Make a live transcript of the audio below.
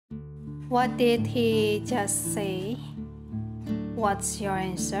What did he just say? What's your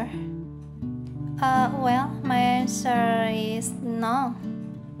answer? Well, my answer is no.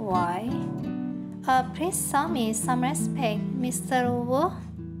 Why? Please show me some respect, Mr. Wu.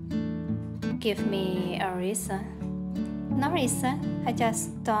 Give me a reason. No reason, I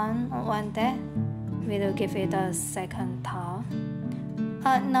just don't want that. Will you give it a second thought?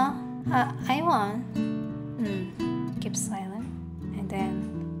 No, I won't. Keep silent, and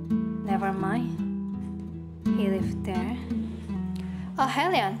then, never mind. He lived there. Oh,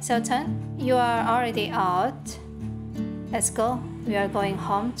 Helen, Shelton, you are already out. Let's go. We are going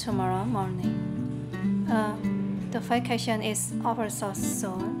home tomorrow morning. The vacation is over so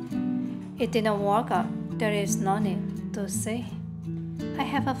soon. It didn't work out. There is no need to say. I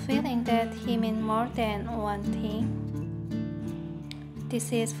have a feeling that he meant more than one thing.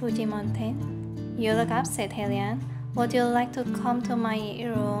 This is Fuji Mountain. You look upset, Helen. Would you like to come to my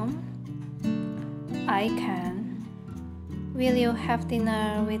room? I can. Will you have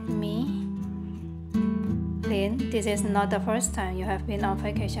dinner with me? Lynn, this is not the first time you have been on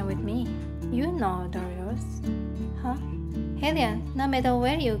vacation with me. You know the rules. Huh? Helen, no matter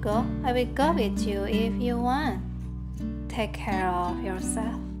where you go, I will go with you if you want. Take care of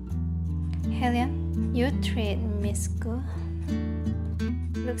yourself. Helen, you treat Miss good.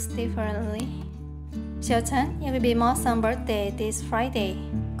 Looks differently. Shelton, it will be Mawson's birthday this Friday.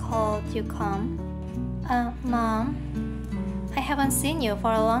 Could you come? Mom, I haven't seen you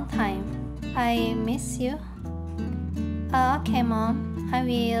for a long time. I miss you. Okay, Mom, I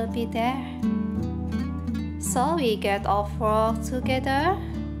will be there. So we get off work together?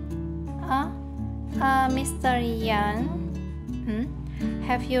 Mr. Yan?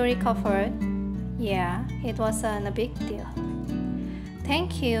 Have you recovered? Yeah, it wasn't a big deal.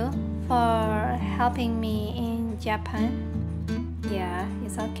 Thank you for helping me in Japan. Yeah,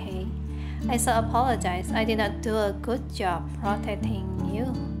 it's okay. I so apologize. I did not do a good job protecting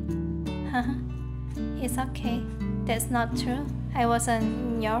you. It's okay. That's not true. I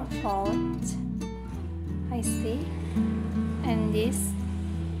wasn't your fault. I see. And this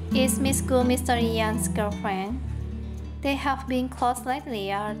is Miss Gu, Mr. Yan's girlfriend. They have been close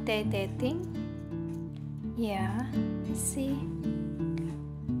lately. Are they dating? Yeah, I see.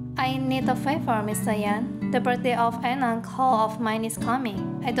 I need a favor, Mr. Yan. The birthday of an uncle of mine is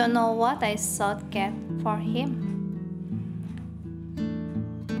coming. I don't know what I should get for him.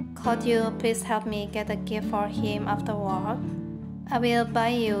 Could you please help me get a gift for him after work? I will buy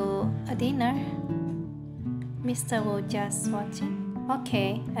you a dinner. Mr. Wu just watching.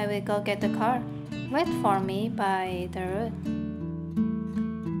 Okay, I will go get the car. Wait for me by the road.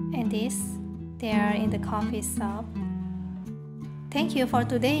 And this, they are in the coffee shop. Thank you for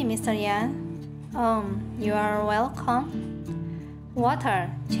today, Mr. Yan. You are welcome. Water,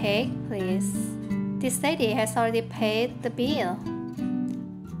 check, please. This lady has already paid the bill.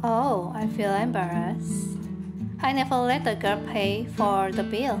 Oh, I feel embarrassed. I never let a girl pay for the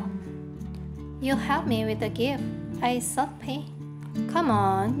bill. You help me with the gift. I should pay. Come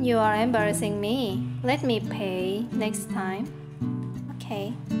on, you are embarrassing me. Let me pay next time.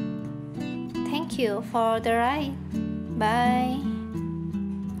 Okay. Thank you for the ride. Bye.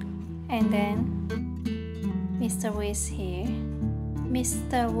 And then Mr. Wu is here.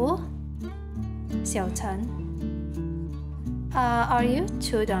 Mr. Wu? Xiaochen. Are you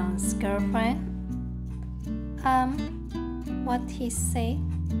Chudong's girlfriend? What he say?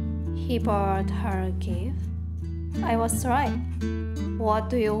 He bought her a gift. I was right. What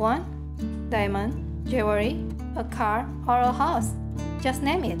do you want? Diamond, jewelry, a car, or a house? Just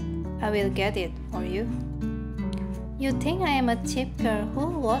name it. I will get it for you. You think I am a cheap girl who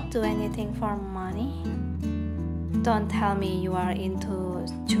won't do anything for money? Don't tell me you are into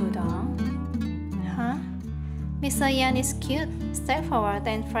Chudong. Huh? Mr. Yan is cute, straightforward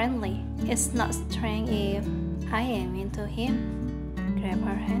and friendly. It's not strange if I am into him. Grab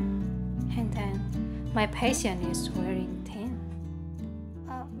her hand, and then my patient is wearing thin.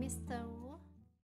 Mr.